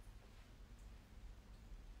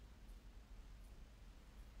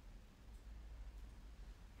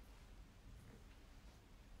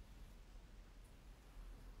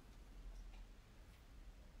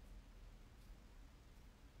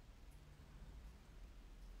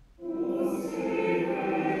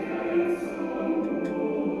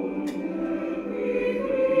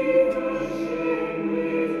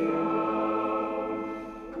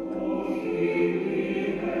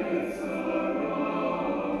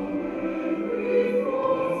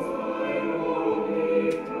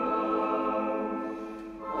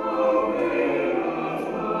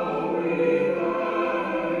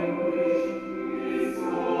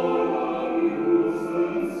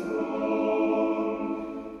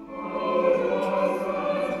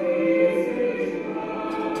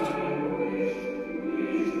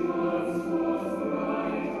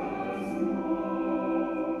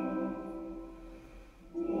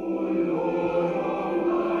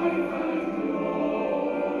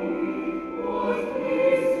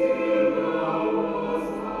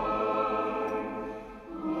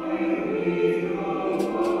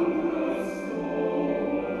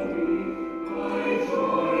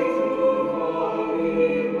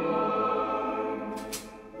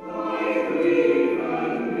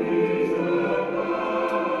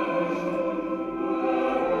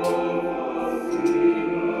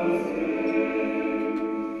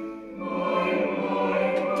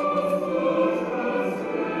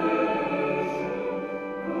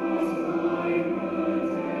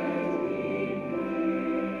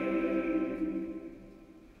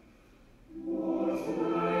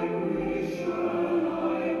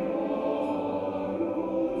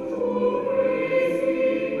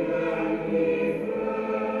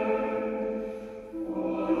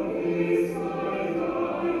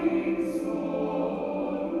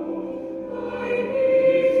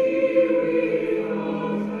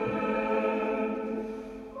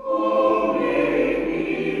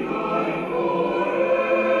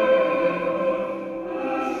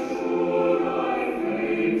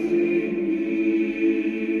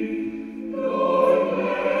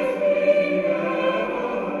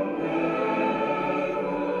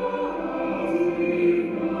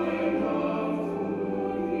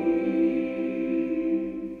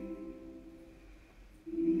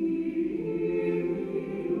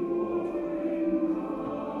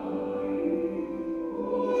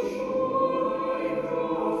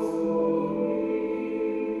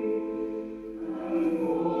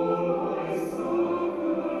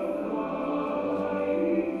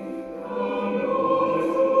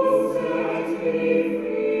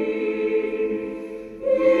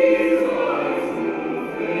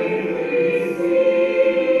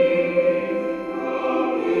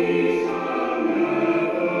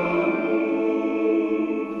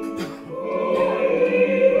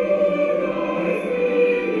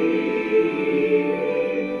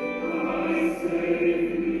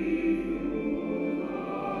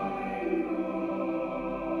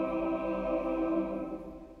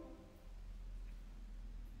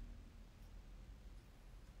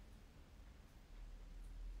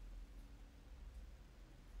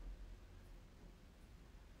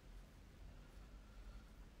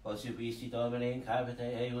 Possibisti Domine in capite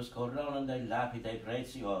eius coronam de lapide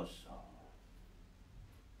precioso.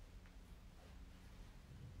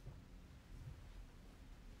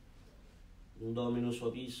 Dominus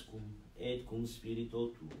vobiscum, et cum spirito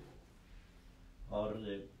tuo.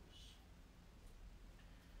 Ordemus.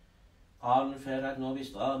 Conferat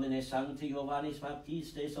nobis Domine Sancti Johannis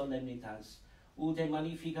Baptiste solemnitas, ut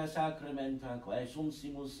magnifica sacramenta, quae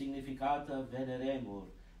sumsimus significata veneremur,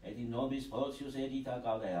 et in nobis potius edita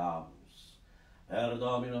gaudeamus. Per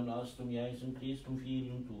Dominum nostrum Iesum Christum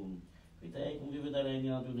Filium Tuum, qui tecum vive da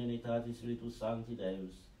regna ad unitatis Spiritus Sancti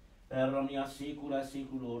Deus, per omnia saecula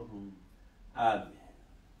saeculorum. Amen.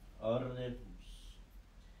 Ordemus.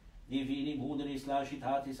 Divini moderis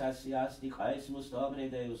lacitatis asiasti caesimus Domine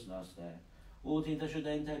Deus noster, ut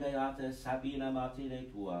intercedente beate Sabina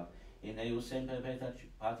martire tua, in eius semper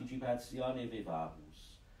participatione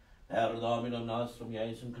vivamus. Per Dominum nostrum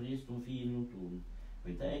Iesum Christum Filium Tuum,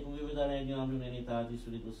 qui tecum vive da regna ad unitatis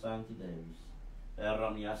Spiritus Sancti Deus, per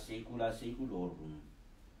omnia saecula saeculorum.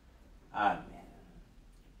 Amen.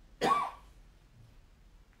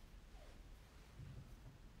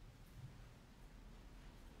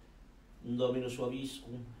 Dominus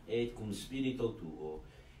vobiscum, et cum spirito tuo,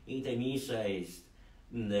 in te missa est,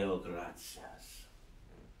 Deo gratias.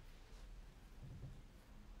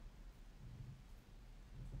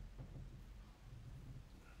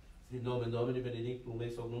 Sit nomen Domini benedictum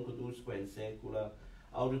ex hoc nunc et usque in saecula,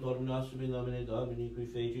 auditorium nostrum in nomine Domini, qui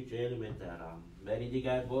feci caelum et terram,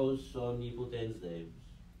 benedicat vos omnipotens Deus.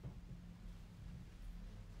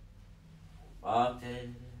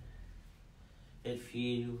 Pater, et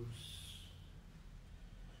Filius,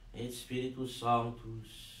 et Spiritus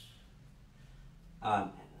Sanctus.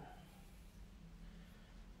 Amen.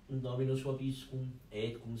 Dominus vobiscum,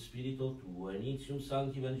 et cum spirito tuo, initium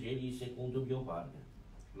sancti Evangelii secundum Ioannem.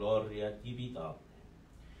 Gloria tibi Domine.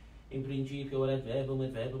 In principio erat verbum,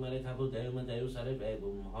 et verbum erat apud Deum, et Deus erat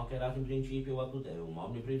verbum, hoc erat in principio apud Deum,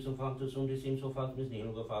 omnibus sum factus sunt, sim so factus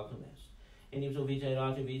nihil factum est. In ipso vita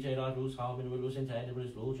erat lux hominem, lux in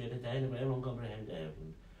tenebris luce, et tenebris non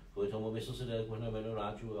comprehendebunt. Quod homo missus et quod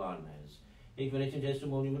veneratio armes. Hic venit in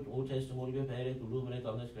testimonium ut testimonium per et lumine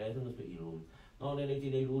omnes credens per illum. Non elit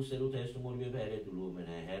ille lux et testimonium per et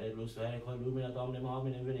lumine. Heret lux vere quod lumina omnem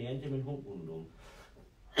hominem venientem in hunc mundum.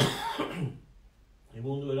 In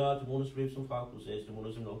mundo erat munus pripsum factus est,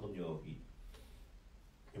 munus in locum Jovi.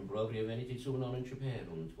 In propria venit sum non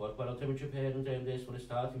inceperunt, quod quadratem inceperunt eum des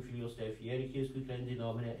forestatim filios Dei fiericis qui crendi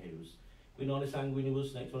nomine eius. Qui non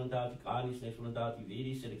sanguinibus, nex voluntate canis, nex voluntate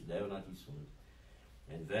viris, et ex Deo nati sunt.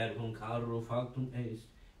 Et verbum caro factum est,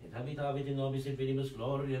 et habitavit in nobis et vidimus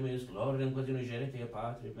gloriam eus gloriam quod unigenite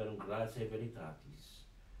Patri per gratia veritatis.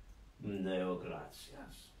 Deo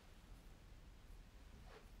gratias.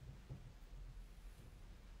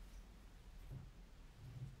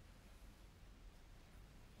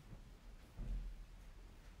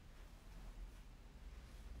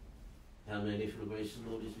 Hail Mary, full of grace, the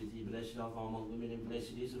Lord is with thee. Blessed art thou among women, and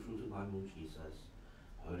blessed is the fruit of thy womb, Jesus.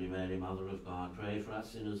 Holy Mary, Mother of God, pray for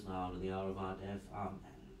us sinners now and at the hour of our death.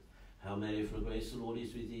 Amen. Hail Mary, full of grace, the Lord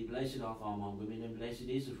is with thee. Blessed art thou among women, and blessed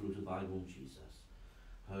is the fruit of thy womb, Jesus.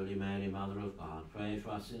 Holy Mary, Mother of God, pray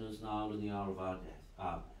for us sinners now and at the hour of our death.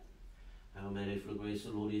 Amen. Hail Mary, full of grace,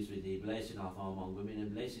 the Lord is with thee. Blessed art thou among women,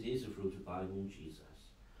 and blessed is the fruit of thy womb,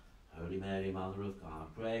 Jesus. Holy Mary, Mother of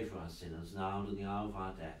God, pray for us sinners now and at the hour of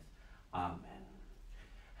our death. Amen.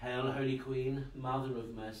 Hail, Holy Queen, Mother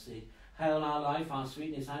of Mercy, hail our life, our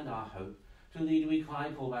sweetness, and our hope. To thee do we cry,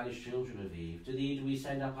 poor banished children of Eve. To thee do we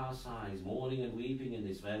send up our sighs, mourning and weeping in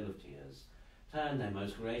this vale of tears. Turn then,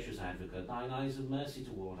 most gracious Advocate, thine eyes of mercy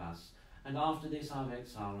toward us, and after this our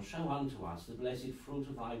exile, show unto us the blessed fruit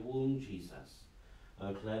of thy womb, Jesus.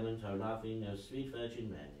 O clement, O loving, O sweet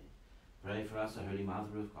Virgin Mary, pray for us, O Holy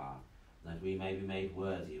Mother of God, that we may be made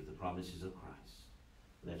worthy of the promises of Christ.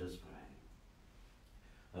 Let us pray.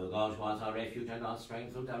 O God, who art our refuge and our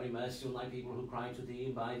strength, look down in mercy on thy people who cry to thee,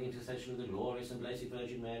 and by the intercession of the glorious and blessed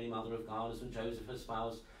Virgin Mary, Mother of God, and Joseph, her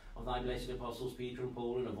spouse, of thy blessed apostles Peter and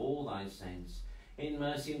Paul, and of all thy saints. In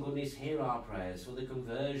mercy and goodness hear our prayers for the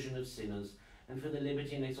conversion of sinners, and for the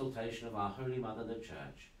liberty and exaltation of our Holy Mother, the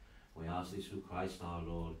Church. We ask this through Christ our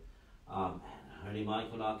Lord. Amen. Holy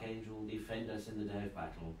Michael, Archangel, defend us in the day of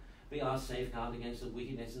battle. Be our safeguard against the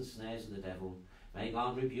wickedness and snares of the devil. May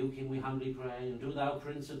God rebuke him, we humbly pray, and do thou,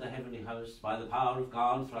 Prince of the heavenly host, by the power of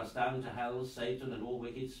God, thrust down into hell Satan and all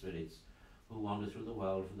wicked spirits, who wander through the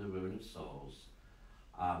world for the ruin of souls.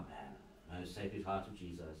 Amen. Most Sacred Heart of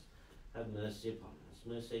Jesus, have mercy upon us.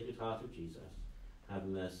 Most Sacred Heart of Jesus, have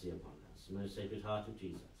mercy upon us. Most Sacred Heart of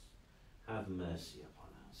Jesus, have mercy upon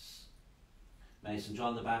us. May St.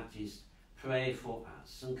 John the Baptist pray for us.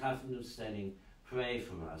 St. Catherine of Stenning, pray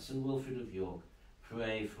for us. St. Wilfrid of York,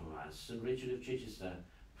 pray for us. St. Richard of Chichester,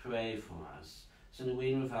 pray for us. St.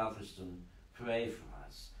 Edwina of Alfriston, pray for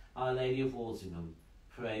us. Our Lady of Walsingham,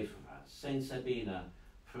 pray for us. Saint Sabina,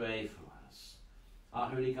 pray for us. Our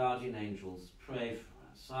holy guardian angels, pray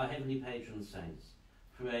for us. Our heavenly patron saints,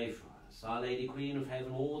 pray for us. Our Lady Queen of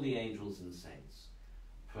Heaven, all the angels and saints,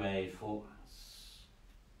 pray for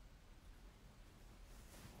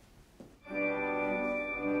us.